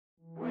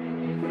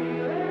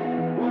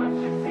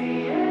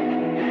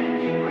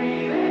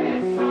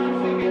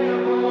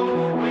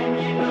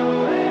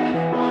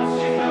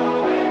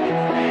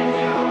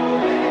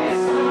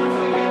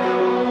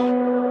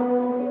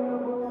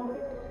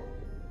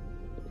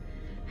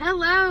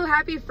Hello,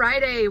 happy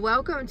Friday.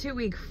 Welcome to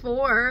week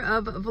 4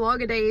 of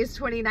Vlogidays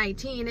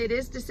 2019. It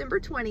is December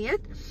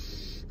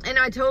 20th. And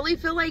I totally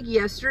feel like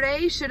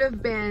yesterday should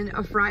have been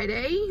a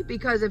Friday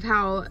because of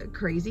how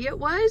crazy it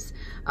was.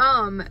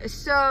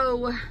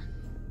 So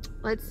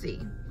let's see.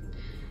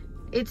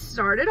 It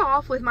started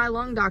off with my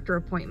lung doctor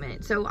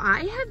appointment. So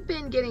I have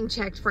been getting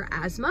checked for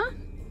asthma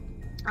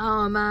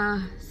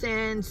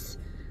since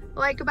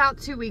like about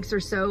 2 weeks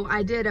or so.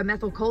 I did a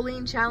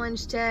methylcholine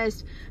challenge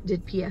test,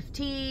 did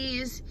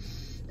PFTs,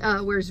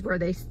 where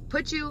they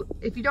put you,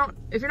 if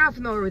you're not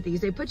familiar with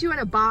these, they put you in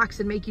a box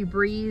and make you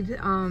breathe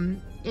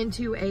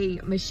into a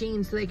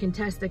machine so they can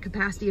test the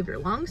capacity of your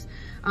lungs.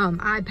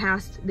 I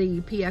passed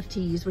the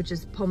PFTs, which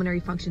is pulmonary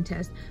function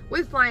test,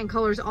 with flying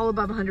colors, all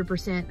above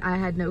 100%. I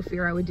had no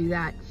fear I would do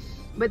that.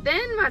 But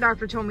then my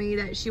doctor told me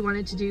that she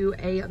wanted to do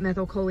a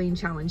methylcholine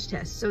challenge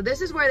test. So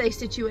this is where they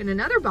sit you in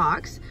another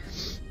box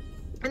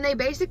and they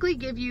basically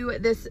give you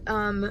this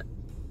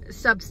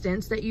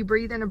substance that you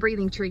breathe in a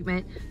breathing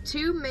treatment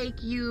to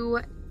make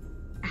you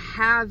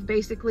have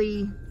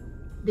basically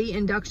the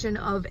induction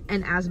of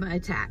an asthma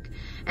attack.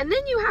 And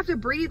then you have to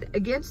breathe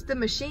against the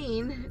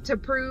machine to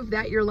prove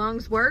that your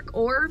lungs work,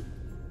 or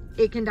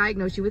it can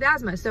diagnose you with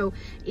asthma. So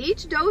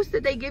each dose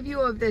that they give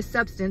you of this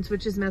substance,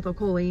 which is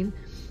methylcholine,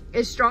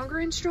 is stronger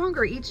and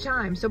stronger each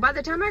time. So by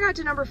the time I got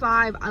to number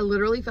 5, I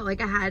literally felt like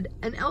I had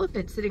an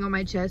elephant sitting on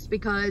my chest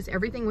because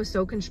everything was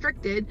so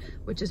constricted,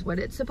 which is what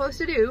it's supposed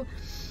to do.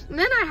 And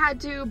then I had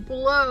to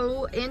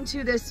blow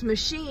into this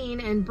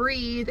machine and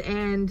breathe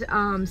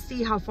and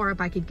see how far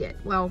up I could get.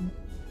 Well,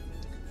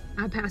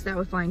 I passed that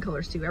with flying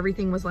colors too.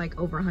 Everything was like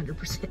over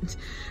 100%.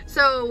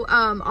 So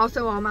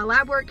also all my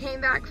lab work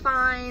came back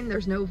fine.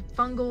 There's no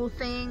fungal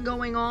thing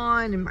going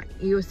on, and my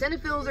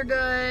eosinophils are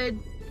good,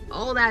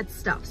 all that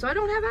stuff. So I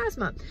don't have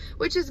asthma,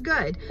 which is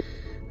good.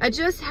 I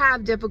just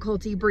have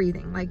difficulty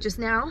breathing. Like just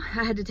now,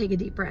 I had to take a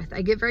deep breath.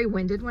 I get very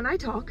winded when I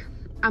talk.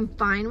 I'm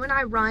fine when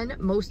I run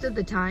most of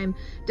the time.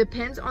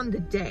 Depends on the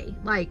day.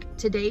 Like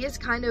today is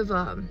kind of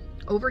a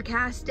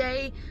overcast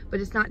day, but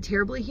it's not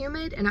terribly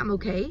humid and I'm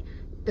okay.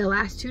 The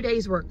last 2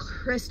 days were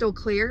crystal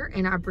clear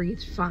and I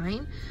breathed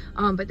fine.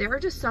 But there are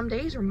just some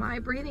days where my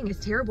breathing is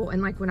terrible.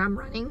 And like when I'm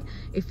running,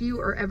 if you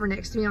are ever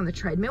next to me on the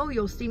treadmill,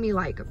 you'll see me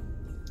like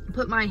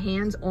put my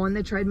hands on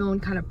the treadmill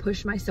and kind of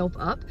push myself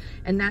up.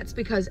 And that's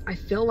because I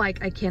feel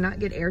like I cannot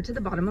get air to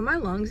the bottom of my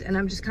lungs and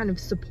I'm just kind of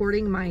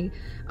supporting my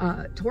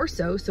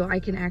torso so I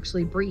can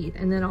actually breathe.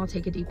 And then I'll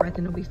take a deep breath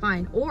and it'll be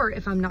fine. Or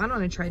if I'm not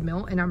on a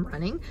treadmill and I'm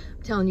running,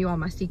 I'm telling you all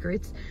my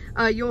secrets,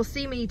 you'll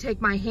see me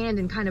take my hand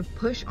and kind of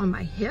push on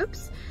my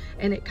hips,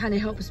 and it kind of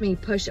helps me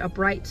push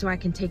upright so I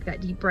can take that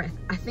deep breath.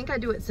 I think I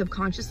do it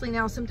subconsciously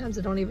now. Sometimes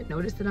I don't even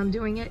notice that I'm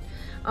doing it.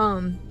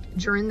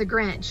 During the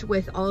Grinch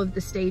with all of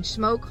the stage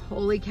smoke,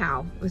 holy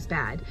cow, it was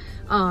bad.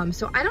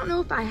 So I don't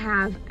know if I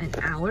have an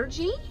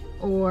allergy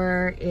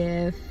or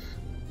if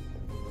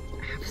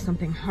I have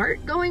something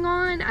heart going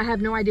on. I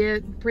have no idea.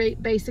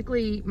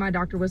 Basically, my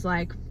doctor was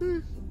like,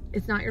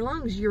 it's not your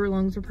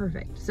lungs are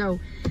perfect. So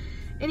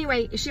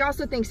anyway, she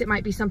also thinks it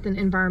might be something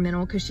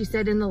environmental because she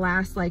said in the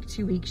last like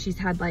 2 weeks, she's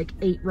had like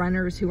 8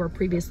 runners who are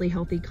previously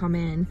healthy come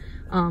in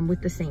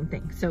with the same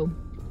thing. So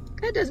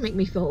that does make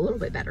me feel a little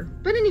bit better.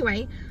 But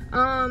anyway,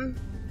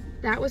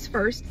 that was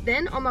first.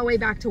 Then on my way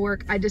back to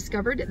work, I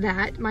discovered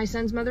that my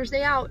son's Mother's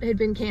Day out had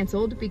been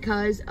canceled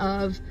because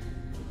of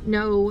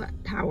no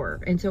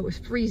power. And so it was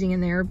freezing in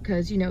there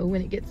because, you know,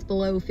 when it gets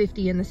below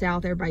 50 in the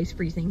South, everybody's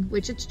freezing,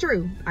 which it's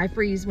true. I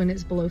freeze when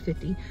it's below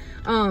 50.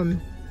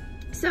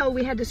 So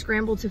we had to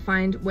scramble to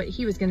find what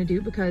he was going to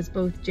do because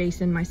both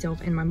Jason,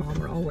 myself, and my mom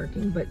were all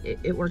working, but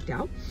it worked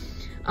out.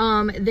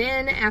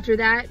 Then after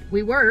that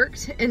we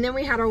worked, and then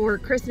we had our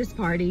work Christmas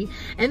party,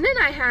 and then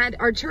I had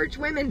our church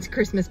women's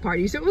Christmas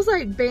party. So it was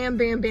like bam,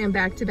 bam, bam,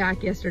 back to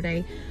back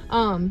yesterday.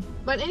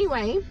 But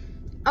anyway,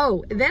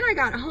 oh, then I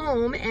got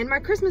home and my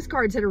Christmas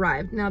cards had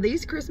arrived. Now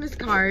these Christmas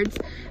cards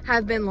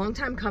have been a long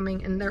time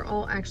coming and they're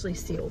all actually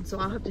sealed. So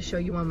I'll have to show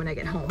you one when I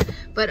get home.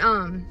 But,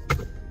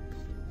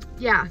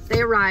 yeah, they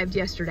arrived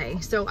yesterday.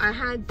 So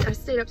I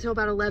stayed up till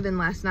about 11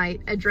 last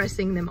night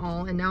addressing them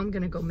all, and now I'm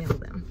gonna go mail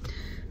them.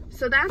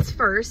 So that's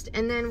first.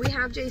 And then we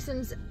have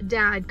Jason's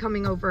dad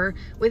coming over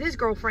with his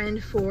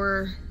girlfriend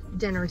for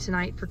dinner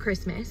tonight for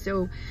Christmas.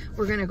 So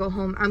we're gonna go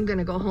home. I'm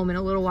gonna go home in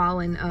a little while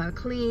and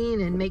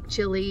clean and make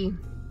chili.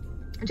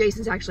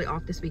 Jason's actually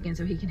off this weekend,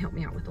 so he can help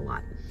me out with a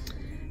lot.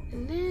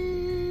 And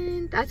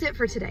then that's it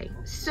for today.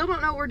 Still don't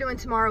know what we're doing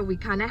tomorrow. We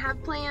kind of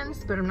have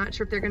plans, but I'm not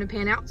sure if they're going to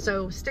pan out.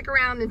 So stick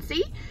around and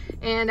see.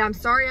 And I'm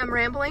sorry I'm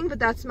rambling, but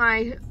that's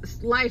my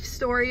life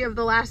story of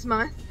the last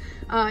month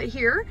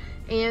here.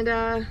 And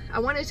I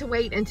wanted to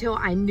wait until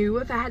I knew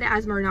if I had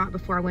asthma or not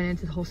before I went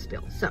into the whole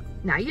spill. So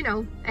now you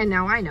know, and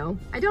now I know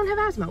I don't have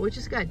asthma, which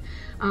is good.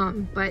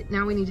 But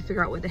now we need to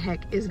figure out what the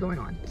heck is going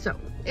on. So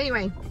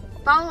anyway,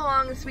 follow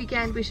along this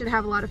weekend. We should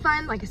have a lot of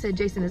fun. Like I said,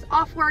 Jason is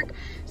off work,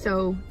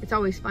 so it's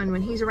always fun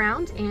when he's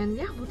around. And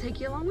yeah, we'll take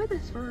you along with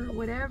us for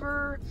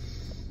whatever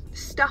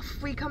stuff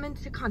we come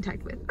into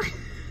contact with.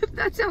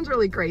 That sounds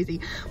really crazy.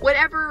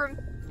 Whatever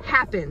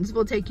happens,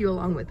 we'll take you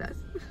along with us.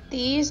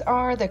 These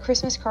are the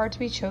Christmas cards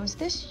we chose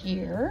this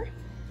year.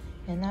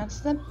 And that's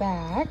the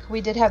back.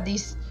 We did have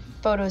these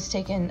photos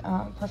taken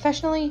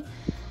professionally.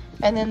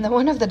 And then the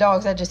one of the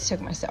dogs I just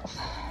took myself.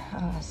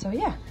 So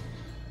yeah,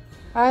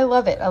 I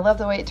love it. I love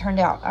the way it turned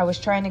out. I was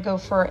trying to go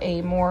for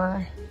a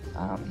more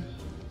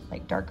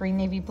like dark green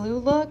navy blue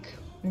look,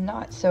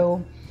 not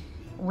so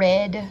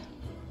red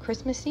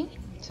Christmassy.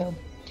 So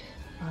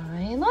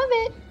I love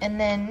it. And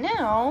then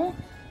now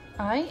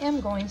I am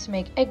going to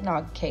make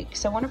eggnog cake.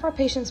 So one of our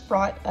patients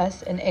brought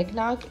us an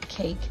eggnog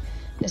cake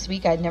this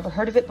week. I'd never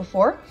heard of it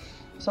before.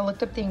 So I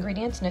looked up the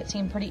ingredients and it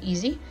seemed pretty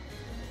easy.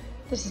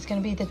 This is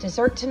going to be the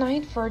dessert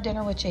tonight for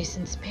dinner with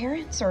Jason's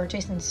parents, or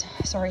Jason's,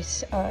 sorry,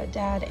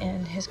 dad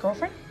and his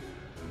girlfriend.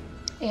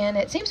 And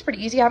it seems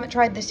pretty easy. I haven't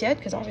tried this yet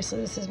because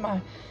obviously this is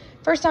my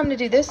first time to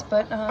do this.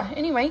 But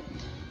anyway,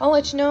 I'll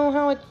let you know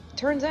how it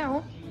turns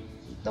out.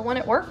 The one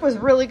at work was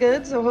really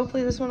good, so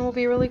hopefully this one will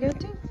be really good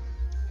too.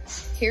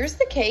 Here's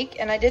the cake,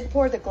 and I did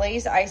pour the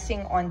glazed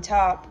icing on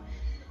top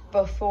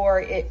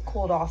before it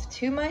cooled off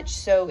too much,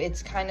 so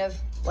it's kind of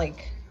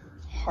like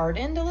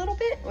hardened a little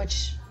bit,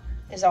 which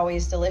is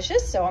always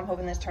delicious. So I'm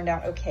hoping this turned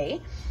out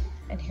okay.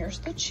 And here's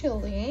the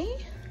chili.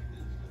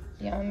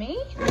 Yummy.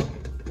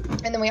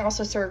 And then we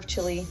also serve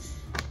chili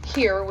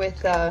here with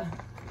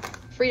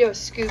Frito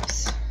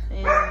scoops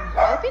and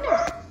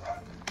jalapenos.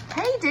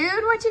 Hey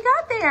dude, what you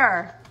got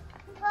there?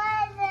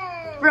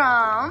 Present.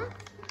 From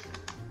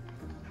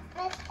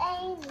Miss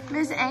Amy.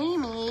 Miss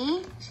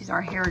Amy. She's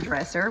our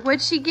hairdresser.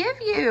 What'd she give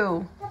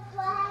you? The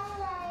present.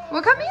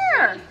 Well, come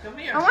here. Come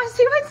here. I want to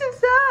see what's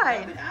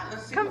inside. Dump it out.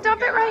 Let's see Come what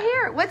dump we it got. right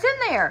here. What's in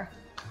there?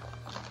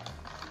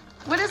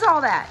 What is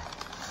all that?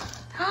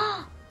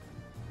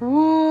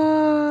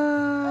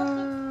 Whoa.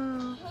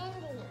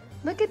 Candy.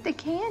 Look at the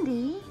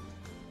candy.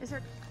 Is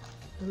there...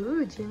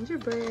 Ooh,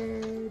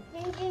 gingerbread.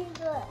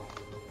 Gingerbread.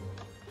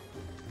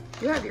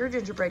 You have your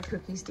gingerbread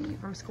cookies to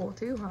eat from school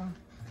too, huh?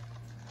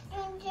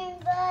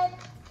 Gingerbread.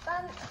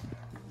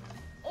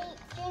 Eat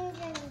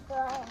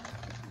gingerbread.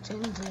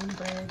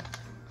 Gingerbread.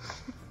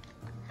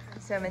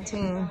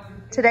 17.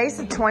 Today's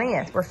the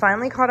 20th. We're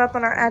finally caught up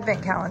on our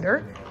advent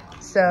calendar.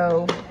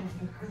 So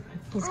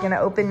he's gonna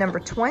open number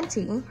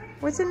 20.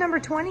 What's in number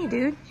 20,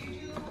 dude?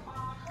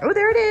 Oh,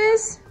 there it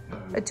is.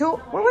 A tool,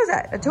 what was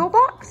that? A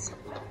toolbox?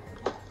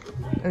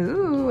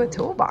 Ooh, a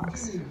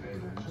toolbox.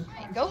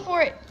 Go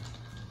for it.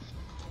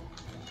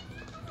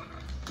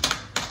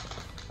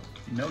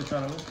 You know it's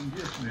not open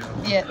just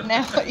now. Yeah,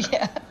 now,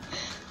 yeah.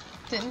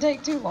 Didn't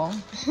take too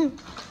long.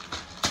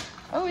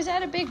 Oh, is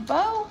that a big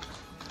bow?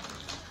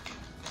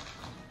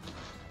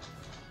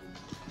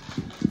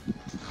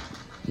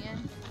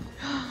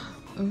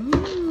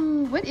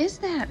 Ooh, what is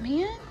that,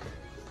 man?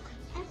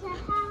 It's a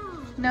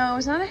house. No,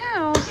 it's not a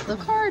house. Look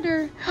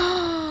harder.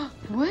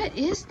 What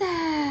is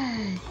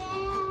that?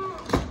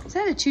 Yeah. Is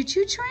that a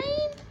choo-choo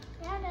train?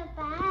 Not a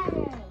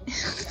battery.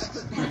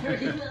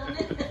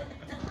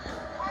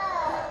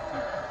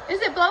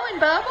 Is it blowing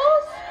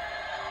bubbles?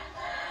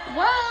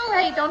 Whoa,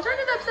 hey, don't turn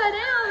it upside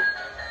down.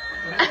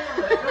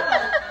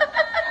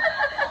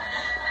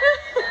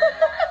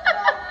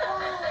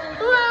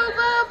 Whoa,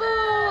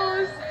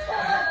 bubbles.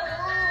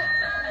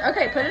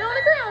 Okay, put it on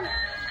the ground.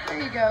 There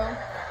you go.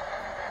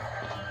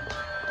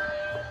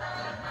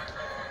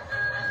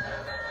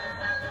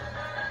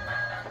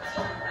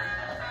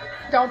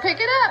 Don't pick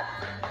it up.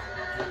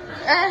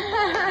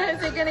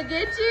 Is it gonna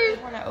get you?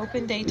 Want to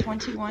open day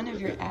 21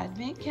 of your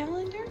advent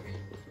calendar?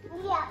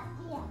 Yeah.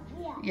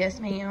 Yes,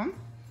 ma'am.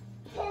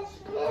 Yes,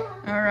 ma'am.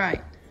 All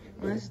right,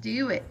 let's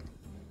do it.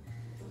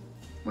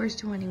 Where's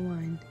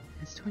 21?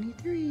 That's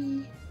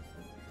 23.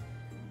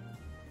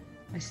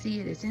 I see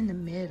it. It's in the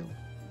middle.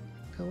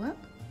 Go up.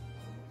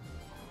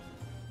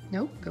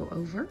 Nope. Go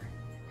over.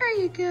 There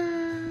you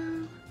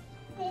go.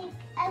 Big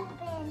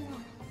open.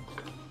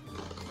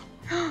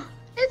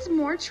 It's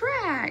more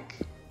track.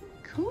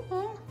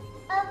 Cool.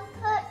 I'll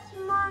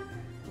put more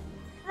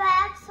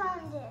flags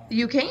on there.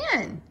 You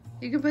can.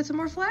 You can put some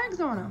more flags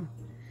on them.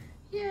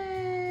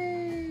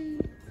 Yay.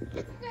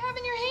 You have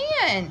in your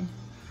hand.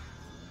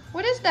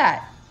 What is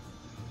that?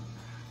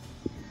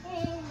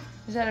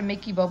 Is that a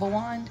Mickey bubble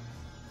wand?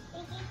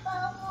 Mickey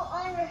bubble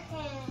on your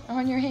hand.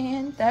 On your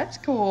hand? That's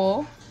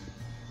cool.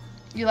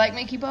 You like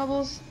Mickey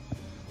bubbles?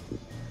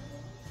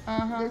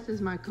 Uh-huh. This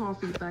is my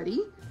coffee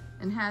buddy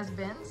and has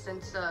been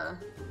since a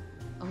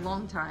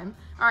long time.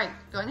 All right,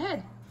 go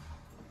ahead.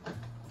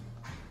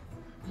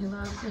 He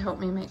loves to help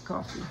me make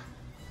coffee.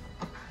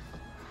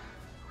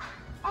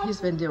 He's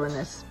been doing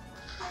this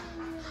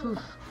at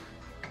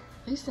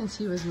least since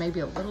he was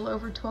maybe a little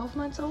over 12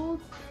 months old.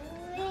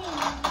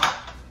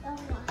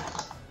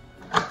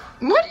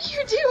 What are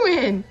you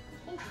doing?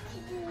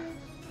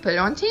 Put it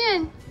on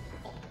 10.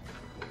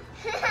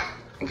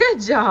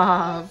 Good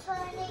job.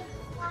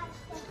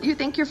 You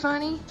think you're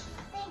funny?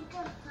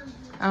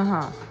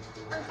 Uh-huh.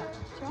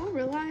 Do y'all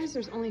realize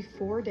there's only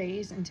 4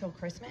 days until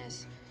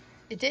Christmas?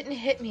 It didn't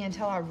hit me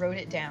until I wrote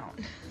it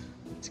down.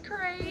 It's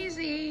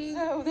crazy.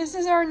 So this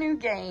is our new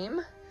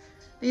game.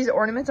 These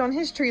ornaments on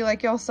his tree,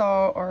 like y'all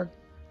saw, are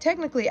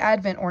technically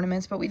Advent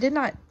ornaments, but we did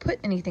not put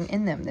anything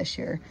in them this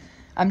year.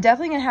 I'm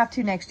definitely going to have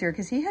to next year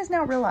because he has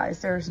now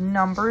realized there's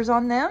numbers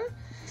on them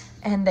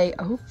and they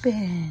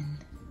open.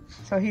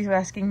 So he's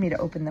asking me to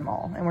open them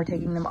all, and we're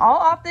taking them all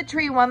off the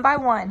tree one by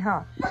one,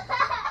 huh?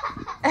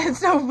 It's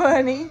so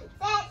funny.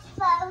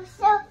 That's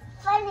so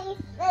funny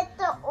with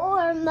the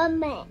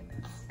ornaments.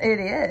 It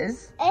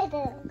is. It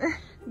is.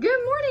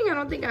 Good morning. I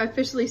don't think I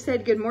officially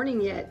said good morning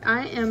yet.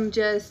 I am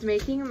just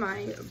making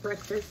my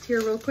breakfast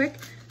here real quick.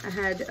 I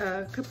had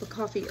a cup of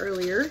coffee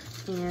earlier,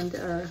 and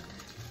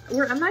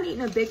I'm not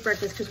eating a big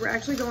breakfast because we're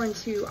actually going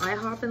to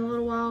IHOP in a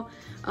little while.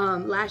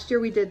 Last year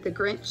we did the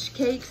Grinch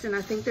cakes, and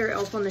I think they're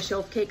Elf on the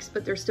Shelf cakes,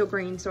 but they're still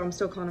green, so I'm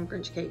still calling them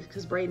Grinch cakes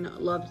because Braden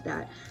loved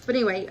that. But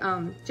anyway,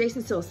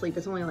 Jason's still asleep.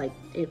 It's only like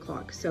 8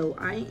 o'clock, so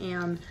I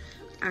am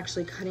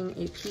actually cutting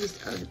a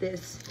piece of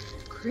this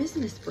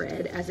Christmas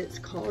bread, as it's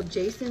called.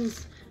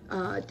 Jason's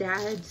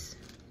dad's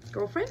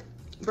girlfriend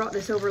brought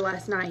this over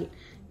last night,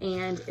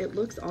 and it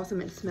looks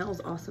awesome. It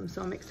smells awesome,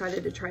 so I'm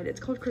excited to try it. It's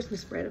called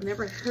Christmas bread. I've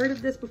never heard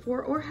of this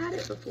before or had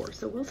it before,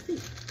 so we'll see.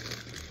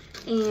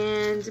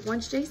 And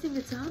once Jason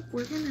gets up,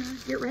 we're gonna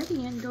get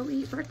ready and go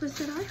eat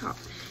breakfast at IHOP.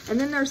 And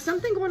then there's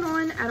something going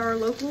on at our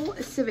local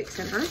civic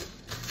center.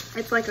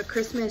 It's like a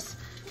Christmas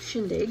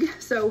shindig,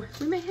 so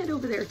we may head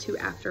over there too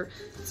after.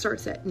 It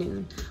starts at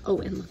noon. Oh,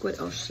 and look what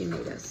else she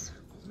made us.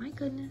 Oh my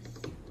goodness,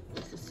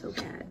 this is so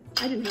bad.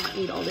 I did not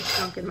need all this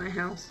junk in my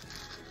house.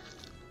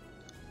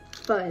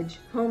 Fudge,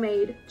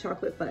 homemade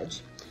chocolate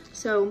fudge.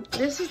 So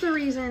this is the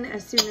reason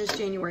as soon as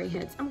January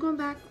hits, I'm going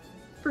back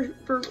for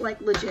like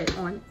legit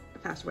on a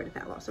fast way to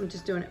fat loss. I'm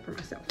just doing it for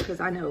myself because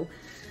I know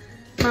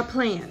my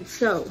plan.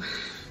 So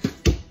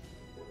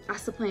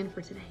that's the plan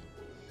for today.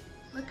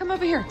 Look, come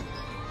over here.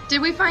 Did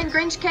we find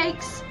Grinch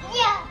cakes?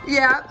 Yeah.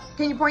 Yeah.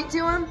 Can you point to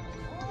them?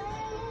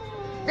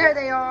 There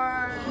they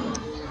are.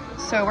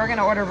 So we're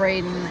gonna order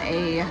Braden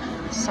a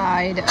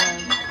side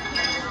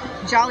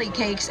of Jolly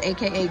Cakes,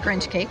 aka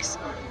Grinch cakes.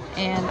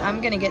 And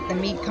I'm gonna get the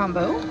meat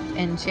combo,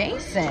 and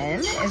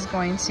Jason is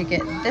going to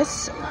get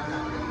this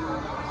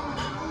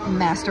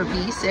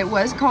masterpiece. It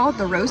was called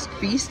the roast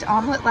beast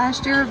omelet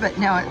last year, but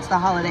now it's the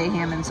holiday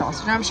ham and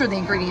sausage. And I'm sure the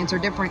ingredients are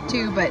different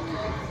too, but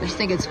I just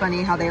think it's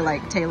funny how they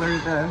like tailor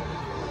the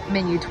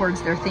menu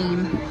towards their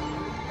theme.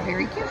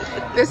 Very cute.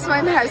 This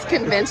one has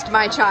convinced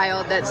my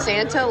child that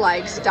Santa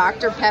likes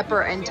Dr.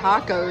 Pepper and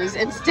tacos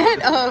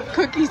instead of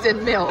cookies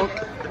and milk.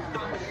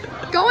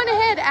 Go on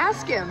ahead,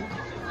 ask him.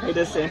 Hey,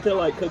 does Santa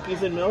like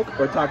cookies and milk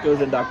or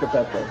tacos and Dr.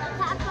 Pepper?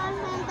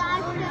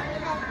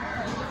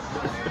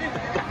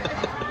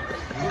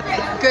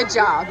 Good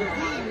job.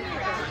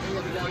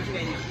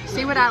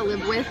 See what I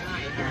live with?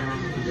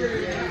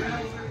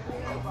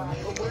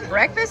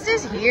 Breakfast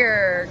is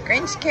here.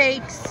 Grinch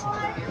cakes,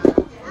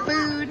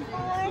 food.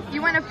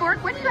 You want a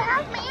fork? What do you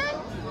have,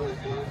 man?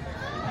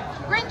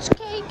 Grinch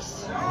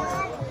cakes.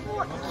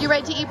 You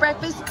ready to eat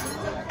breakfast?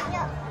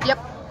 Yep.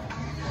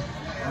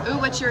 Ooh,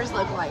 what's yours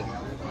look like?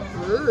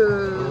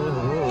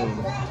 Ooh.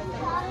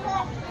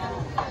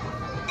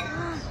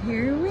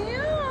 Here we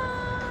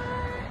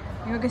are.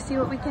 You want to go see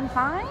what we can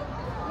find?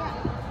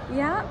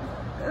 Yeah.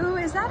 Ooh,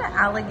 is that an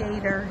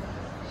alligator?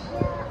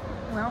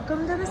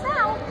 Welcome to the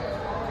South.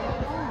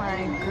 Oh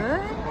my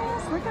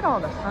goodness. Look at all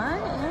the fun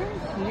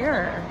in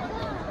here.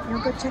 You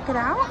want to go check it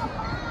out?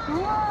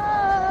 Whoa.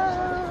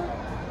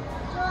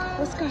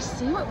 Let's go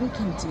see what we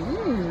can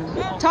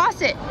do.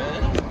 Toss it.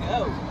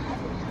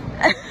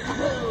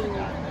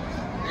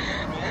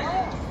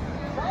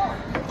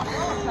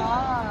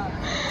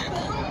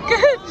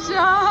 Good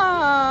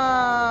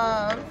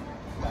job.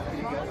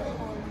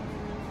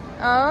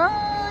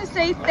 Oh,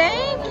 say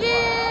thank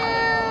you.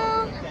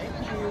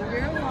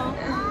 You're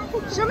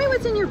welcome. Show me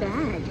what's in your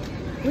bag.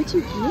 What'd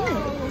you get?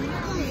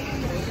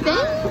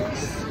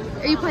 Thanks.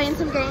 Are you playing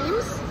some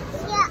games?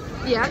 Yeah.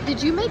 Yeah.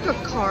 Did you make a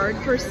card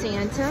for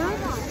Santa?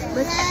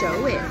 Let's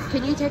show it.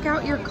 Can you take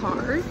out your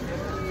card?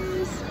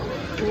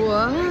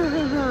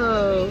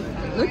 Whoa.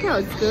 Look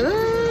how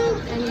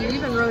good. And you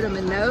even wrote him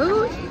a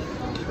note.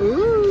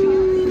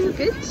 Ooh,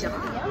 good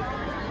job.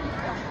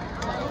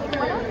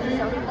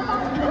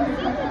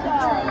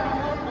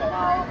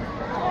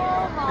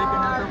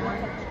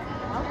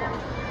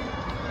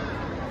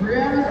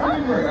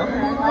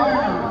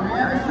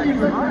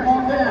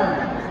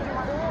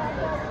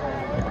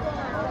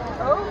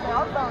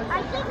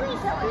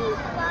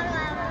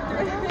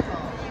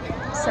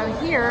 So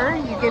here,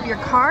 you give your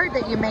card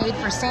that you made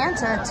for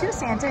Santa to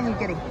Santa, and you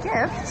get a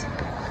gift.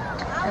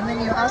 And then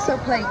you also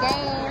play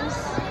games.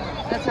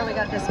 That's how we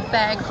got this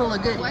bag full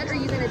of goodies. What are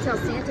you going to tell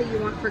Santa you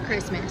want for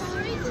Christmas?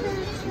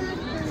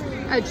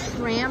 A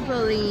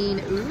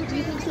trampoline. Ooh, do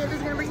you think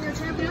Santa's going to bring you a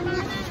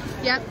trampoline?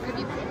 Yep. Have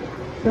you?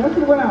 That's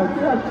around.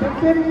 You got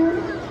kick in here?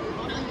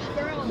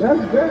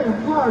 That's very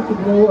hard to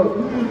blow up.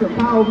 You need some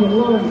powerful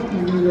lungs to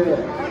do that.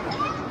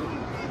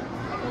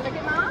 Look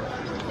at Mom.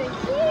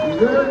 Thank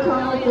you. Very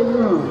powerful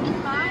lungs.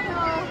 Smile.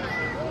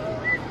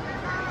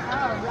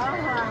 All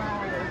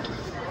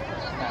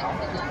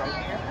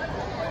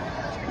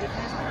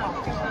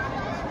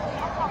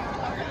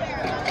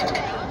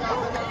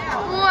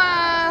right.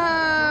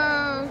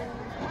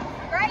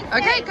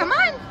 Okay, come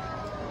on.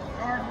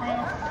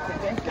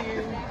 Thank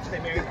you. Say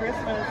Merry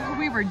Christmas.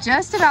 We were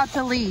just about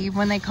to leave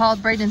when they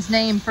called Braden's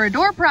name for a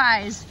door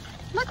prize.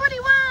 Look what he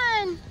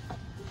won.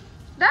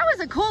 That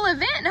was a cool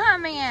event, huh,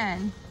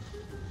 man?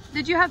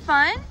 Did you have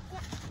fun?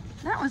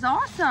 That was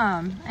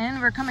awesome.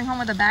 And we're coming home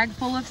with a bag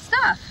full of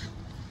stuff.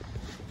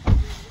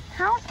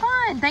 How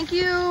fun. Thank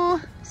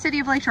you, City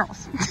of Lake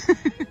Charles.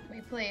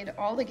 We played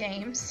all the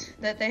games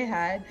that they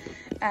had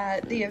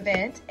at the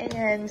event,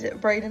 and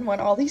Braden won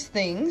all these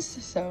things.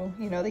 So,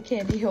 you know, the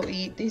candy he'll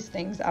eat, these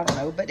things, I don't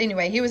know. But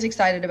anyway, he was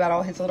excited about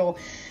all his little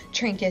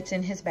trinkets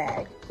in his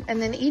bag.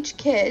 And then each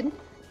kid,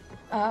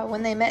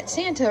 when they met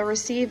Santa,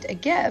 received a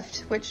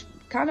gift, which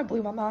kind of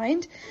blew my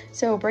mind.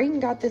 So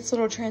Braden got this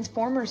little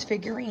Transformers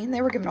figurine.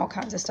 They were giving all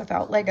kinds of stuff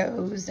out,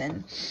 Legos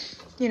and,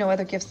 you know,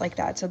 other gifts like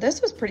that. So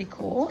this was pretty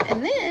cool.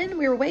 And then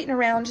we were waiting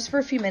around just for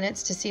a few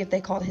minutes to see if they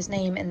called his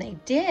name, and they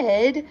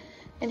did.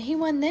 And he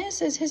won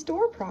this as his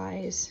door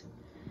prize.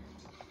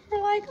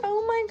 We're like,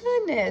 oh my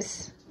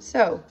goodness.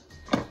 So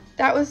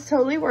that was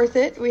totally worth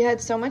it. We had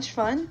so much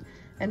fun.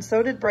 And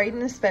so did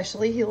Braden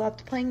especially. He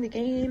loved playing the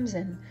games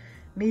and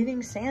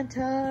meeting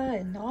Santa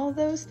and all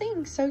those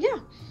things. So yeah,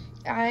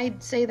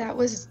 I'd say that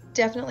was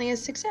definitely a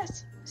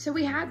success. So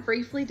we had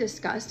briefly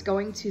discussed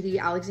going to the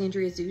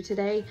Alexandria Zoo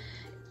today.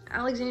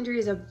 Alexandria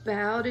is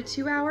about a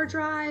 2-hour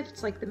drive.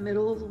 It's like the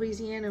middle of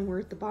Louisiana, and we're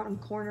at the bottom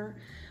corner.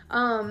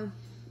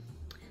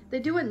 They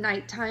do a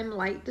nighttime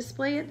light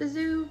display at the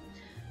zoo.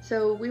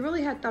 So we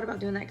really had thought about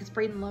doing that because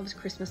Braden loves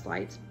Christmas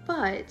lights,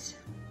 but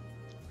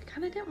we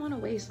kind of didn't want to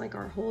waste like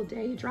our whole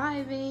day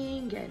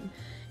driving, and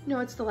you know,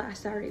 it's the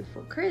last Saturday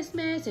before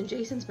Christmas and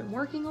Jason's been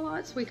working a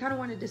lot, so we kind of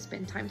wanted to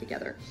spend time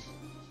together.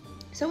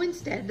 So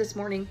instead, this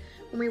morning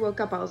when we woke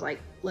up, I was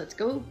like, let's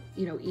go,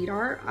 you know, eat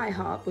our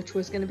IHOP, which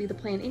was going to be the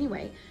plan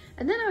anyway.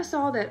 And then I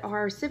saw that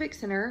our Civic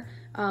Center,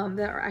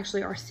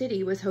 actually our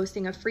city, was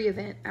hosting a free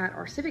event at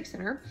our Civic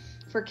Center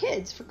for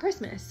kids for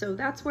Christmas. So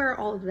that's where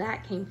all of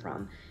that came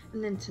from.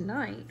 And then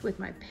tonight with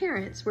my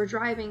parents, we're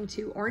driving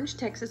to Orange,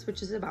 Texas,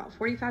 which is about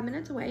 45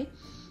 minutes away.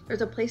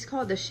 There's a place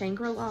called the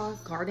Shangri-La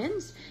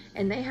Gardens,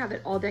 and they have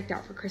it all decked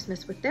out for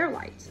Christmas with their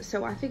lights.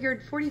 So I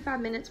figured 45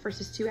 minutes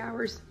versus 2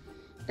 hours,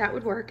 that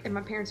would work, and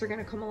my parents are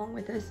gonna come along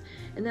with us.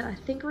 And then I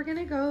think we're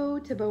gonna go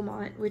to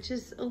Beaumont, which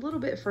is a little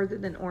bit further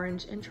than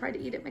Orange, and try to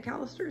eat at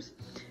McAllister's.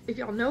 If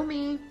y'all know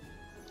me,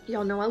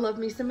 y'all know I love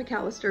me some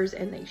McAllister's,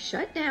 and they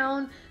shut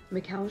down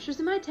McAllister's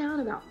in my town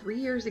about 3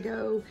 years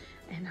ago,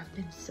 and I've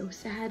been so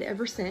sad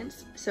ever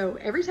since. So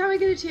every time I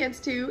get a chance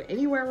to,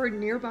 anywhere we're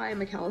nearby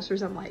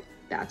McAllister's, I'm like,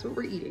 that's what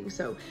we're eating.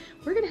 So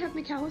we're gonna have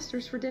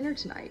McAllister's for dinner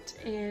tonight,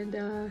 and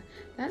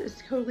that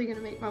is totally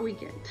gonna make my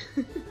weekend.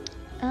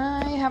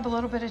 I have a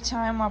little bit of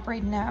time while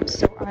Braden naps,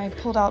 so I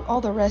pulled out all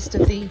the rest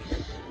of the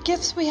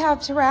gifts we have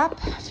to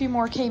wrap. A few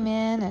more came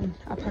in, and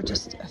I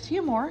purchased a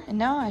few more, and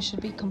now I should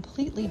be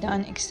completely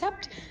done,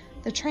 except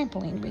the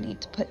trampoline we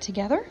need to put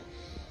together.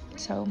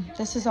 So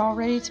this is all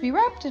ready to be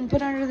wrapped and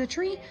put under the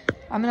tree.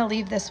 I'm gonna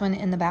leave this one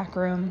in the back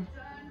room,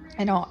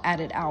 and I'll add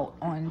it out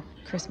on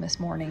Christmas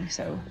morning,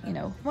 so, you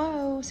know,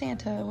 whoa,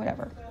 Santa,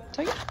 whatever.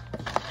 So yeah.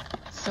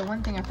 So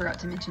one thing I forgot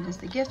to mention is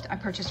the gift I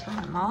purchased for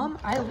my mom.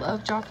 I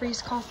love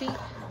Joffrey's coffee.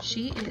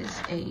 She is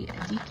a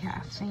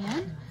decaf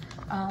fan.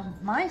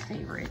 My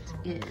favorite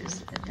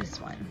is this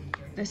one.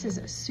 This is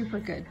a super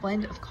good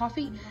blend of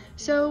coffee.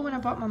 So when I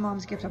bought my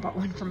mom's gift, I bought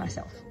one for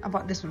myself. I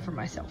bought this one for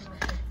myself.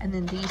 And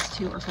then these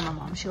two are for my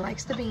mom. She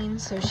likes the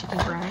beans, so she can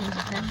grind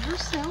them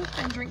herself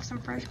and drink some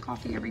fresh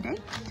coffee every day.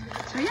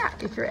 So yeah,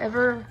 if you're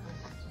ever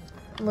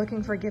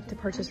looking for a gift to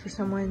purchase for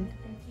someone,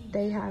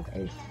 they have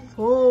a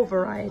full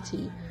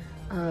variety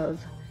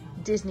of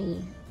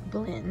Disney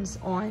blends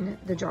on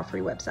the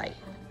Joffrey website.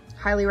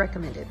 Highly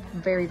recommended.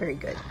 Very, very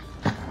good.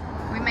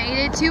 We made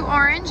it to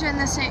Orange and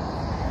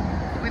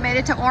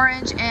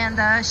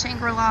the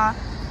Shangri-La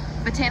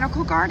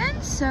Botanical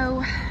Gardens.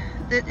 So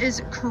that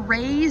is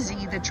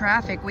crazy, the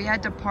traffic. We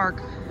had to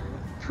park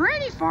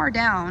pretty far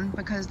down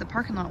because the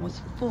parking lot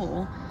was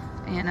full,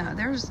 and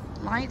there's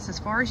lights as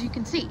far as you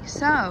can see.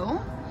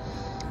 So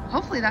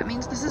hopefully that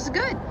means this is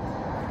good.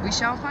 We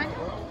shall find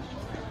out.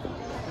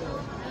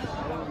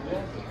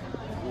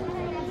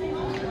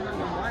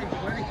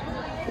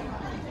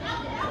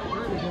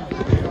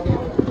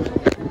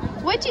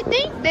 What'd you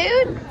think,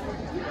 dude?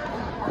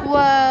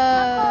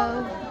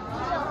 Whoa.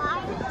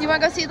 You wanna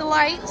go see the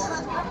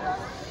lights?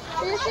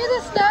 Do you see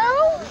the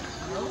snow?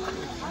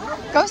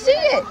 Go see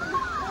it.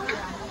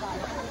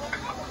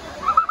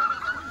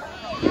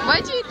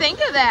 What'd you think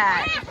of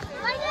that?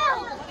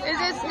 Is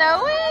it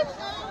snowing?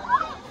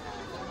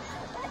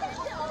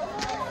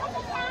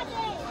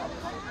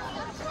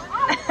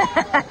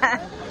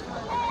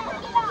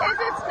 Is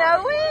it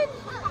snowing?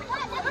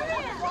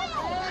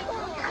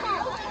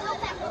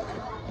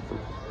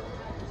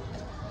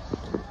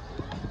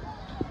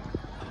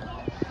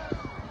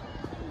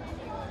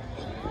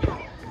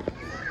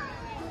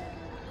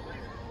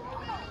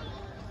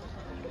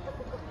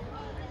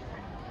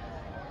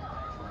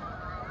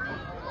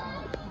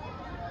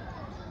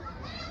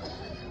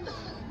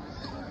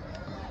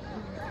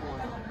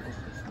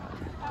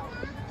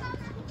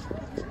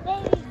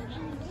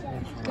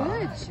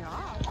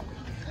 job.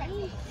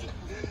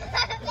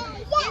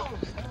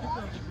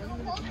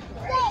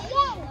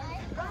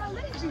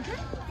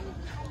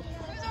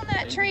 Who's on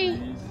that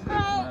tree?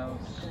 Oh,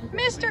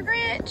 Mr.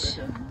 Grinch.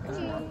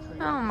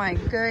 Oh my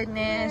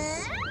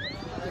goodness.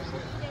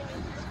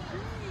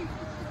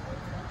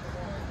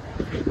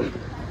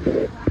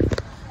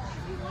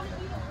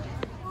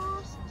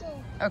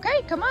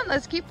 Okay, come on,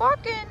 let's keep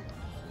walking.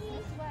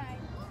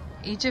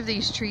 Each of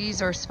these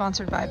trees are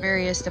sponsored by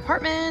various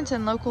departments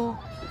and local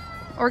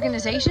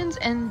organizations,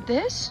 and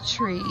this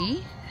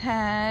tree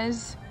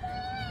has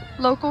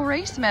local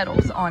race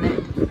medals on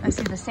it. I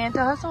see the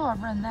Santa Hustle,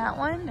 I've run that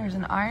one. There's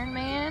an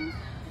Ironman,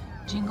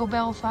 Jingle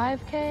Bell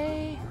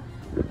 5K.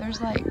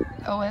 There's like,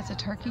 oh, that's a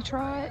turkey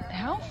trot.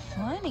 How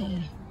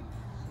funny.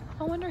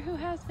 I wonder who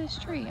has this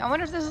tree. I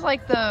wonder if this is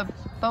like the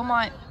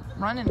Beaumont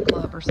Running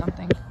Club or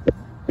something.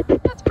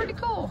 That's pretty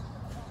cool.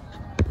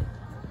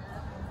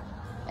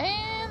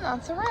 And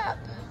that's a wrap.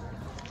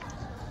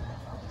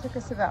 Took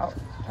us about,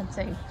 I'd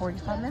say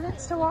 45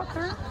 minutes to walk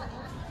through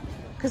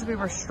because we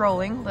were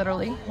strolling,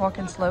 literally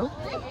walking slow.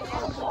 It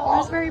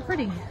was very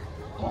pretty.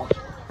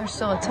 There's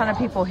still a ton of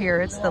people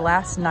here. It's the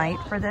last night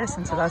for this,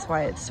 and so that's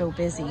why it's so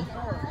busy.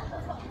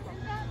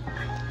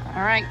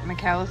 All right,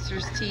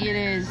 McAllister's tea it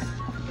is.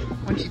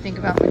 What do you think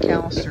about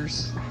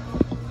McAllister's?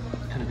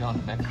 Could have gone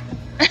better.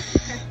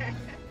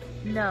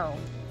 No,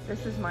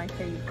 this is my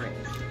favorite.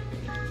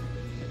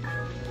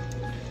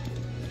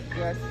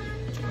 Yes.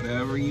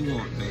 Whatever you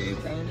want, babe.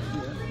 Thank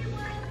you.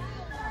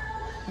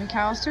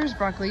 McAllister's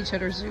broccoli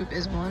cheddar soup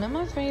is one of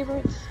my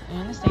favorites,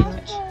 and a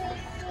sandwich.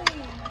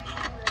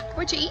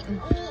 What you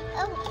eating? We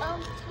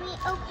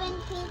open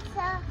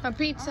pizza. A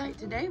pizza.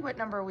 Today, what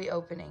number are we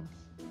opening?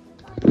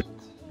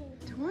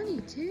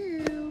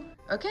 22.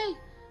 Okay,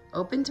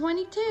 open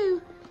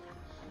 22.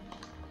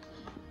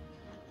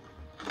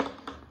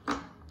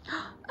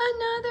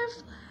 Another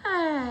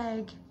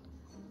flag.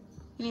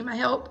 You need my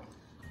help?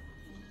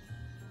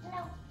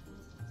 No.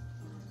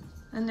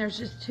 And there's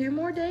just 2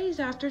 more days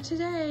after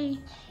today.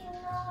 2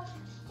 more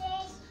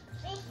days.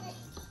 We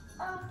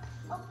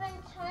open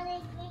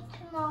 23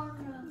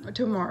 tomorrow.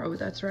 Tomorrow,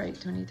 that's right,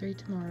 23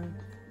 tomorrow.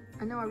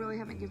 I know I really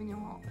haven't given you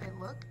all a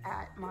look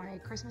at my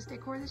Christmas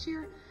decor this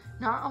year.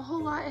 Not a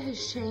whole lot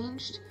has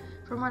changed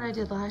from what I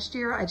did last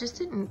year. I just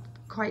didn't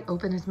quite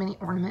open as many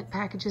ornament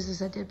packages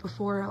as I did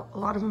before. A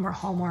lot of them are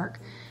Hallmark,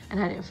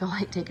 and I didn't feel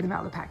like taking them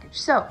out of the package.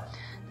 So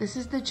this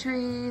is the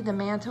tree, the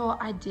mantle.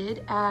 I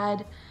did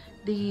add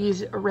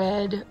these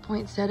red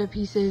poinsettia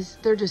pieces.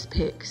 They're just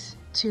picks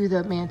to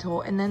the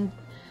mantle. And then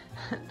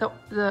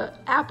the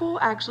apple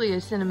actually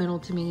is sentimental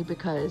to me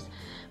because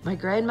my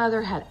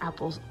grandmother had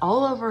apples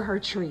all over her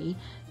tree,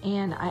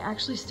 and I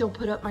actually still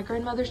put up my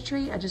grandmother's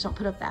tree. I just don't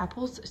put up the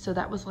apples. So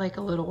that was like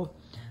a little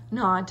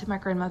nod to my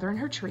grandmother and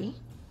her tree.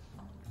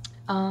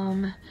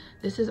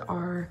 This is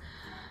our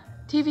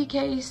TV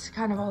case,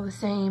 kind of all the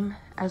same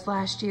as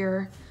last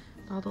year.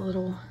 All the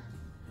little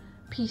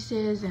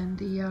pieces and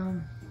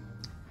the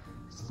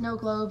snow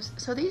globes.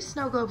 So these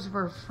snow globes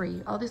were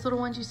free. All these little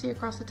ones you see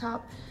across the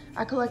top,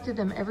 I collected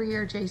them every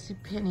year.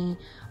 JCPenney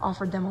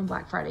offered them on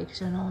Black Friday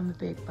because you know I'm a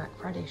big Black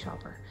Friday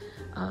shopper.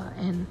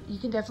 And you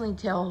can definitely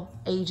tell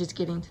age is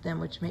getting to them,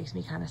 which makes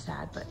me kind of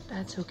sad, but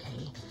that's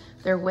okay.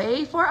 They're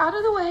way far out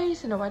of the way,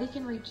 so nobody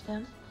can reach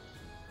them.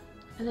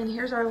 And then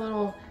here's our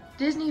little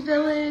Disney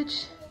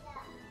village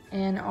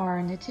and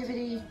our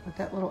nativity with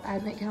that little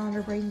advent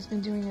calendar Braden's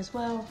been doing as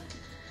well.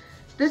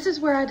 This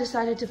is where I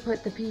decided to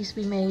put the piece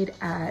we made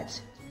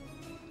at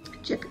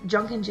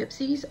Junkin'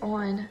 Gypsies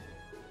on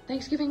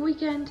Thanksgiving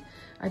weekend.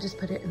 I just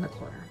put it in the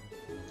corner.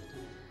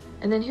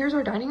 And then here's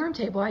our dining room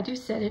table. I do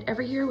set it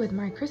every year with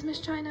my Christmas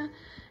china,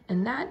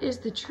 and that is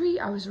the tree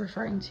I was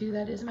referring to.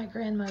 That is my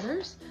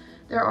grandmother's.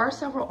 There are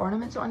several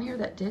ornaments on here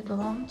that did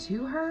belong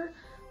to her.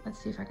 Let's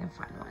see if I can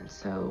find one.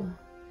 So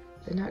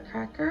the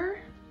Nutcracker,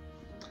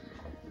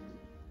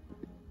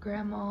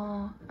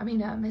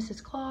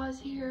 Mrs. Claus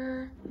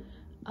here.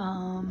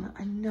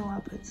 I know I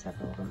put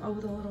several of them. Oh,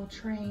 the little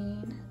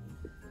train.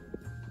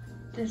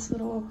 This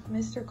little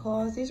Mr.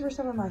 Claus. These were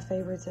some of my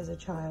favorites as a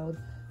child.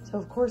 So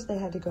of course they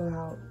had to go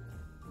out.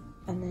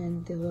 And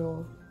then the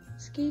little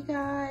ski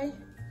guy.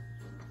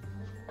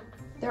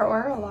 There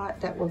are a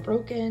lot that were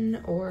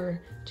broken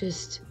or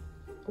just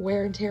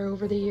wear and tear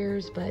over the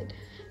years, but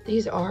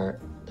these are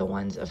the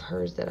ones of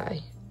hers that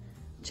I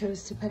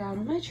chose to put out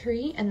on my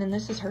tree. And then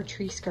this is her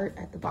tree skirt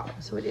at the bottom.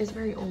 So it is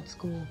very old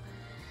school.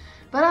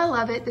 But I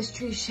love it. This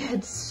tree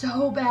sheds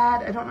so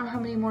bad. I don't know how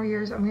many more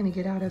years I'm gonna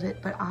get out of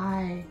it, but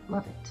I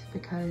love it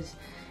because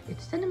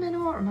it's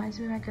sentimental. It reminds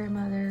me of my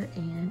grandmother,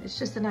 and it's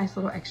just a nice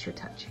little extra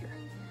touch here.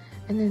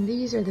 And then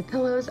these are the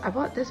pillows. I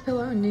bought this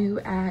pillow new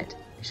at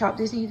Shop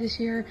Disney this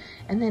year,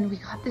 and then we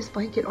got this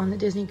blanket on the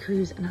Disney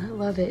cruise, and I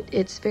love it.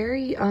 It's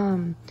very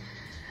non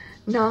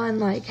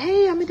like,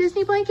 hey, I'm a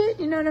Disney blanket,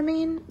 you know what I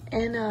mean?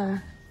 And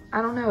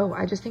I don't know,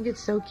 I just think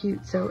it's so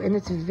cute. So, and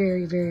it's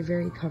very, very,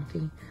 very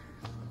comfy.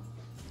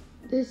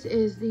 This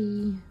is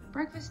the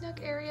breakfast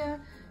nook area.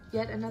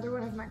 yet another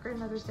one of my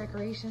grandmother's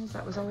decorations.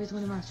 That was always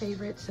one of my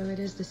favorites. So it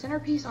is the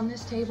centerpiece on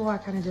this table. I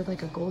kind of did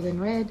like a golden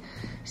red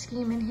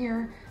scheme in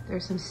here.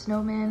 There's some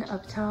snowmen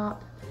up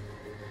top.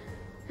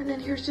 And then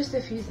here's just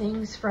a few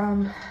things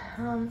from,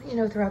 you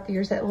know, throughout the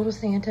years. That little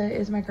Santa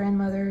is my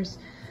grandmother's.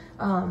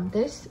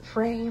 This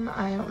frame,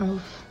 I don't know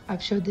if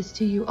I've showed this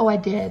to you. Oh, I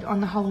did on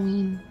the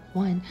Halloween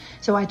one.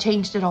 So I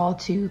changed it all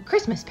to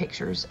Christmas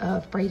pictures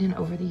of Braden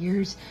over the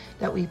years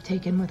that we've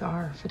taken with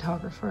our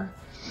photographer.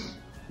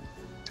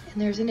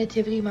 And there's a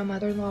nativity my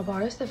mother-in-law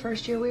bought us the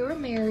first year we were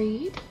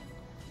married.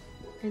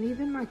 And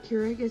even my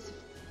Keurig is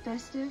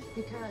festive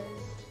because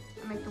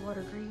I make the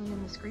water green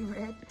and the screen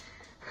red.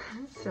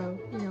 So,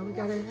 you know, we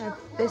gotta have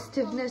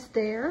festiveness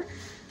there.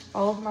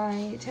 All of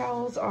my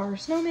towels are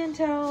snowman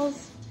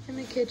towels in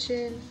the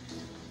kitchen.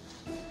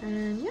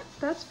 And yeah,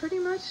 that's pretty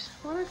much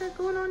what I got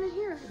going on in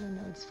here. I don't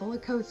know, it's full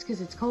of coats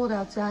because it's cold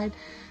outside,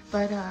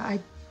 but I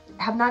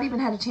have not even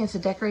had a chance to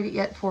decorate it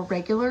yet for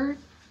regular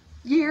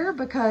year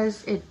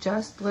because it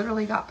just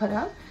literally got put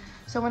up.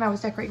 So when I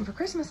was decorating for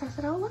Christmas, I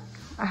said, oh look,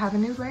 I have a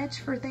new ledge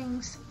for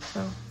things.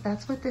 So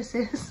that's what this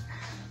is.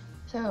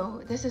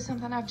 So this is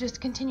something I've just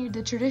continued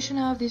the tradition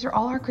of. These are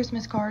all our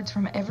Christmas cards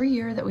from every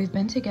year that we've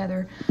been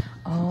together,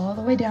 all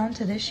the way down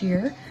to this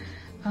year.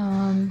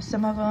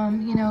 Some of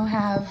them, you know,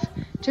 have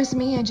just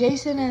me and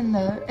Jason,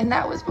 and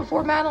that was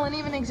before Madeline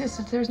even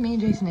existed. There's me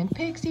and Jason and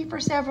Pixie for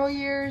several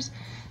years,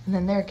 and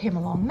then there came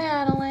along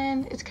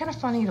Madeline. It's kind of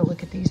funny to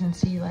look at these and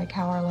see like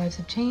how our lives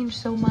have changed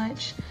so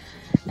much.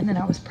 And then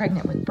I was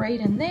pregnant with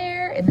Braden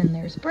there, and then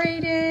there's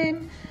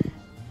Braden.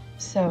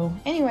 So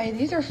anyway,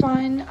 these are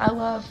fun. I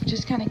love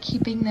just kind of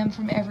keeping them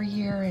from every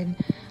year and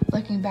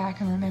looking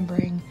back and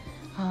remembering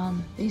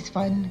these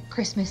fun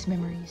Christmas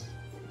memories.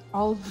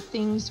 All of the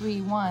things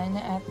we won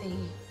at the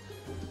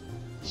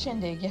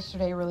Shindig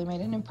yesterday really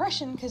made an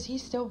impression because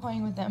he's still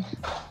playing with them.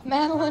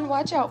 Madeline,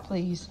 watch out,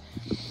 please.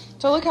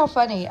 So look how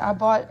funny. I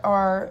bought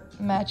our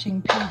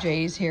matching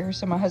PJs here,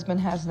 so my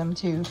husband has them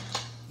too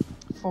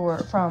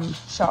from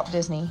Shop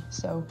Disney.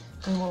 So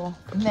we will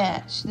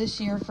match this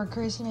year for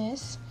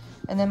Christmas.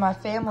 And then my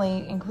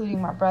family,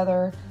 including my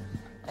brother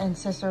and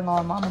sister-in-law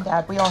and mom and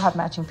dad, we all have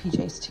matching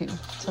PJs too.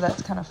 So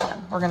that's kind of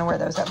fun. We're gonna wear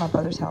those at my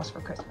brother's house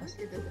for Christmas.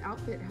 Look at this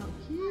outfit, how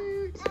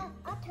cute.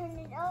 I'll turn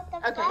it out the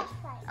Okay.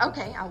 flashlight.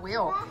 Okay, I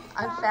will.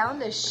 I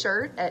found this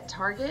shirt at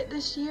Target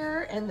this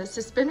year, and the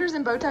suspenders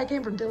and bow tie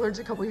came from Dillard's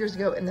a couple years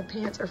ago, and the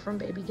pants are from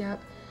Baby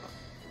Gap.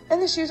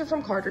 And the shoes are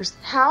from Carter's.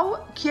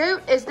 How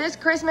cute is this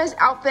Christmas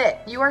outfit?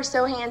 You are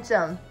so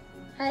handsome.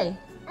 Hey.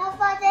 I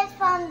bought this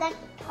from the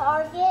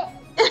Target.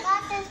 I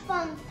got this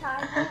from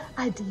Target.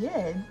 I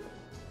did.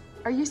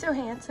 Are you so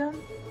handsome?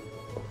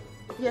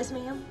 Yes,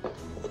 ma'am.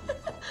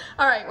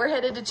 All right, we're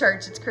headed to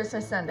church. It's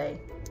Christmas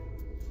Sunday.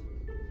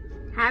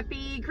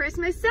 Happy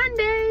Christmas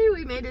Sunday.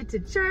 We made it to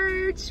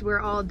church.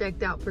 We're all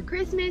decked out for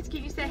Christmas.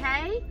 Can you say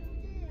hey?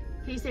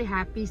 Can you say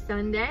happy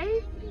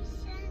Sunday?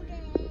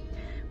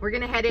 We're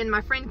gonna head in.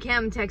 My friend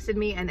Kim texted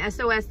me an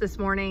SOS this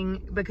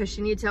morning because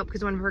she needs help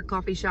because one of her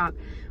coffee shop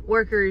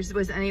workers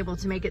was unable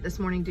to make it this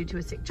morning due to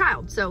a sick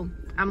child. So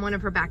I'm one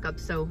of her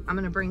backups. So I'm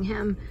gonna bring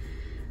him,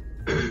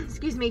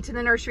 excuse me, to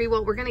the nursery.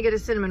 Well, we're gonna get a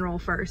cinnamon roll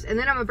first, and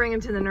then I'm gonna bring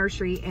him to the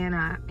nursery and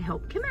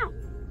help Kim out.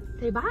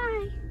 Say bye.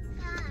 Bye.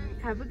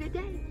 Have a good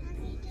day.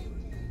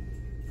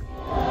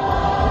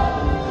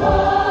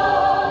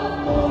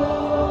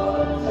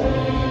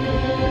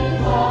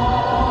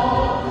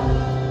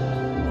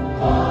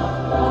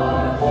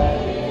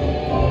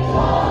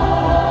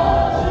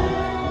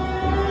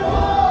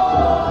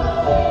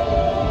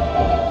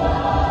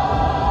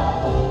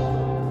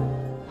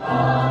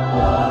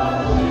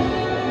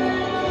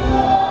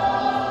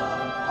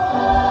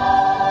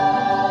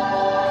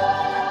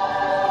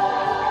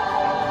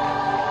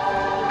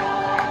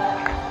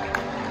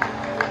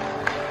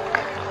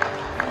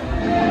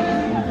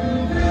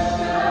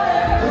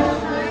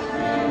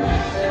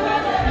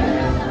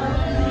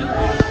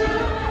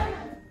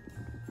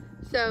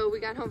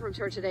 Home from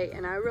church today,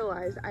 and I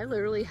realized I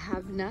literally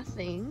have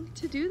nothing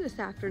to do this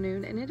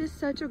afternoon, and it is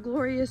such a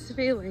glorious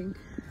feeling.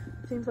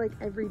 It seems like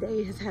every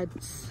day has had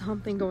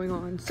something going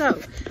on. So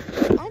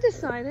I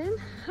decided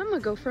I'm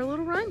gonna go for a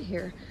little run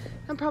here.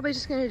 I'm probably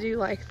just gonna do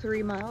like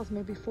 3 miles,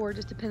 maybe 4,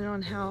 just depending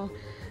on how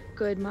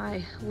good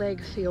my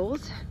leg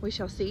feels. We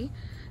shall see.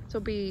 This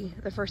will be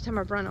the first time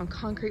I've run on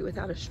concrete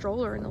without a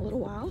stroller in a little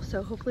while,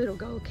 so hopefully it'll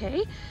go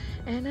okay.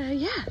 And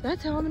yeah,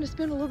 that's how I'm gonna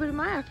spend a little bit of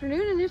my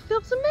afternoon, and it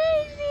feels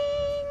amazing.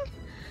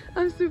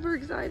 I'm super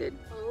excited.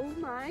 Oh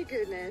my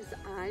goodness,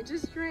 I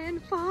just ran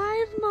 5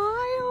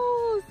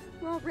 miles.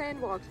 Well,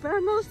 walked, but I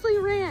mostly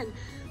ran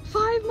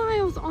 5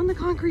 miles on the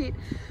concrete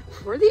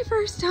for the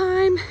first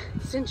time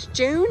since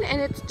June,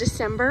 and it's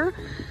December.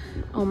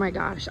 Oh my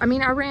gosh. I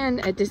mean, I ran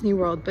at Disney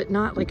World, but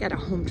not like at a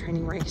home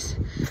training race.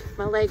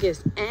 My leg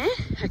is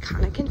I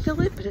kind of can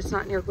feel it, but it's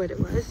not near what it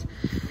was.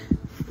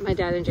 My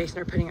dad and Jason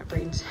are putting up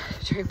Braden's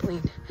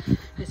trampoline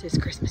as his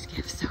Christmas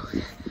gift, so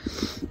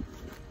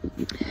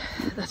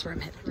that's where I'm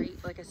headed.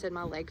 Like I said,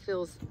 my leg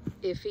feels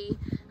iffy.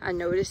 I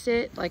notice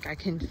it, like I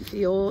can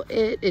feel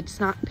it. It's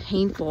not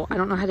painful. I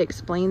don't know how to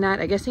explain that.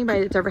 I guess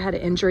anybody that's ever had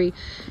an injury,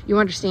 you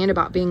understand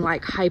about being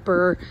like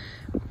hyper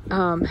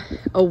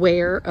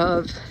aware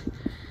of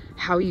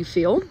how you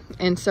feel.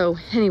 And so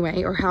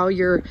anyway, or how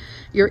your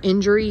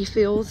injury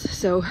feels.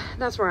 So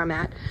that's where I'm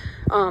at.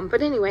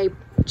 But anyway,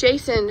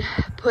 Jason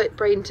put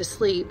Braden to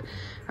sleep,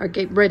 or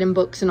read him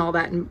books and all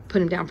that, and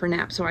put him down for a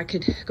nap so I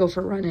could go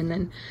for a run. And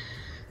then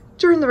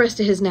during the rest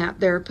of his nap,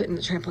 they're putting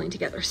the trampoline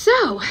together.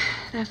 So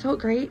that felt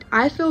great.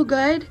 I feel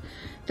good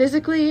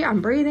physically.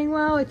 I'm breathing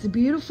well. It's a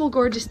beautiful,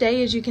 gorgeous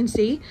day, as you can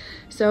see.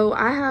 So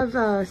I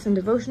have some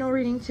devotional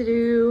reading to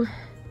do.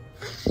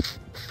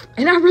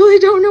 And I really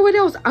don't know what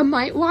else. I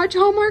might watch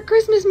Hallmark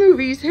Christmas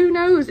movies. Who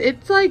knows?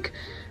 It's like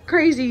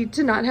crazy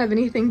to not have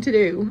anything to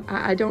do.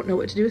 I don't know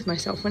what to do with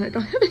myself when I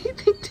don't have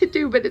anything to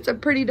do, but it's a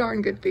pretty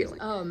darn good feeling.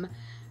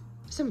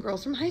 Some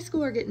girls from high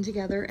school are getting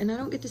together, and I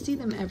don't get to see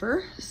them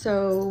ever.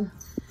 So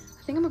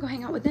I think I'm gonna go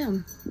hang out with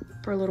them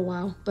for a little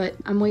while, but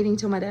I'm waiting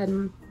till my dad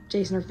and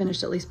Jason are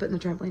finished at least putting the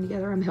trampoline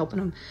together. I'm helping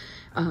them.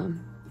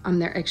 I'm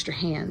their extra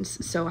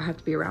hands, so I have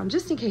to be around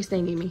just in case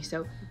they need me.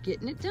 So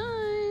getting it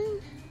done.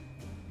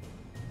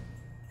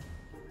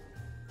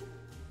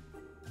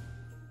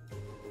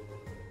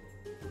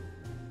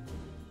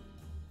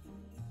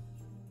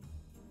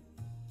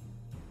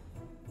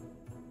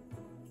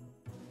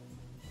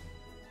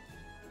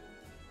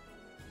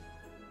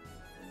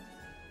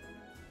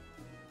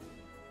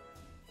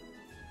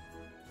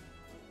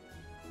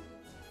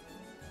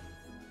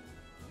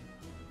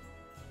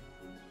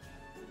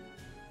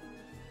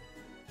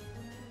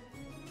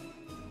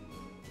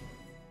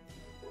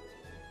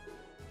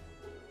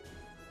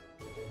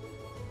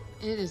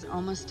 It is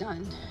almost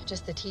done.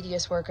 Just the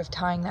tedious work of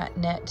tying that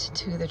net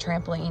to the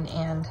trampoline,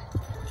 and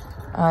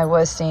I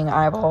was seeing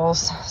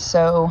eyeballs.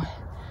 So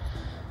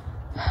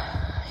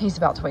he's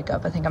about to wake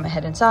up. I think I'm gonna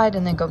head inside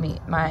and then go meet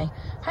my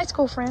high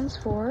school friends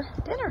for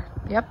dinner.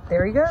 Yep,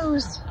 there he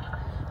goes.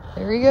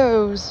 There he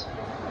goes.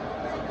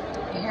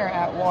 Here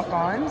at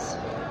Walk-Ons.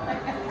 I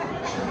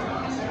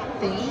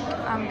think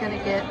I'm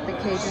gonna get the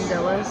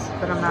quesadillas,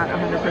 but I'm not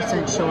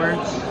 100% sure.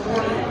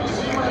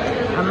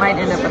 I might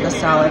end up with a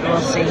salad, we'll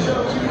see.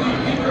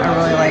 I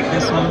really like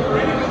this one.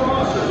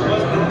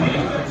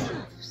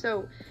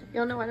 So,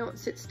 y'all know I don't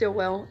sit still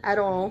well at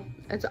all.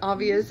 It's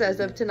obvious as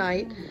of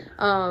tonight.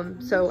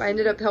 So I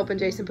ended up helping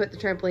Jason put the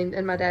trampoline,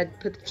 and my dad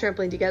put the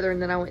trampoline together, and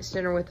then I went to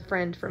dinner with a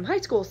friend from high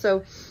school.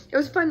 So it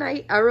was a fun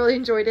night. I really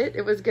enjoyed it.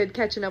 It was good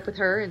catching up with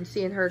her and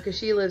seeing her, because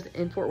she lives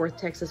in Fort Worth,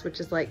 Texas, which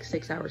is like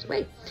 6 hours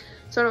away.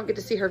 So I don't get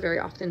to see her very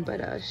often,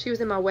 but she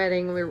was in my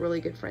wedding, and we were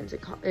really good friends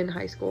in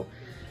high school,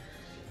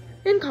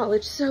 in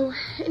college. So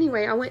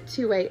anyway, I went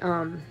to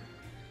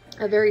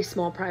a very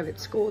small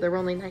private school. There were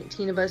only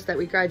 19 of us that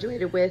we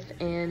graduated with,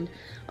 and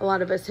a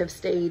lot of us have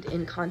stayed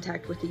in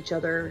contact with each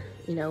other.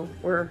 You know,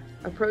 we're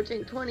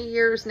approaching 20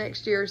 years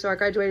next year, so I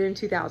graduated in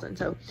 2000,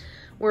 so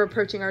we're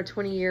approaching our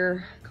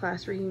 20-year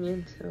class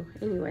reunion. So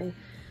anyway,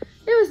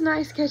 it was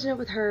nice catching up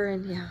with her,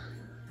 and yeah,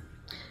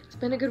 it's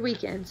been a good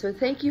weekend. So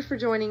thank you for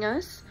joining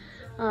us.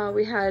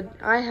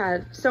 I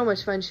had so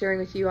much fun sharing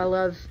with you. I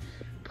love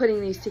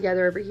putting these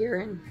together every year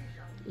and,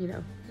 you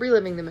know,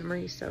 reliving the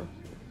memories. So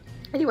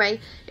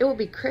anyway, it will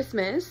be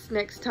Christmas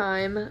next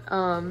time,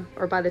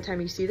 or by the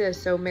time you see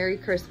this. So Merry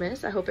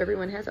Christmas. I hope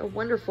everyone has a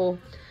wonderful,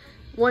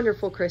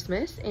 wonderful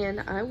Christmas, and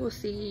I will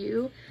see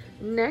you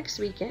next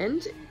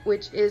weekend,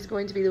 which is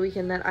going to be the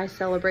weekend that I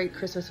celebrate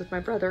Christmas with my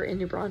brother in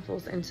New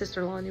Braunfels and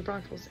sister-in-law in New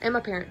Braunfels, and my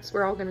parents.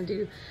 We're all going to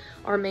do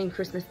our main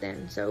Christmas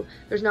then. So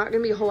there's not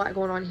going to be a whole lot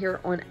going on here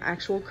on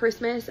actual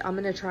Christmas. I'm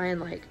going to try and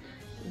like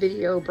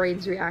video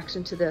Braden's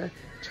reaction to the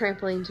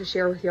trampoline to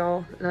share with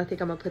y'all, and I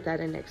think I'm gonna put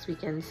that in next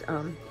weekend's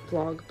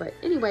vlog. But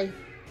anyway,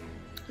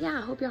 yeah,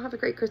 I hope y'all have a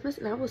great Christmas,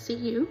 and I will see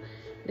you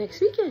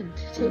next weekend.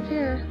 Take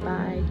care.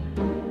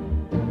 Bye.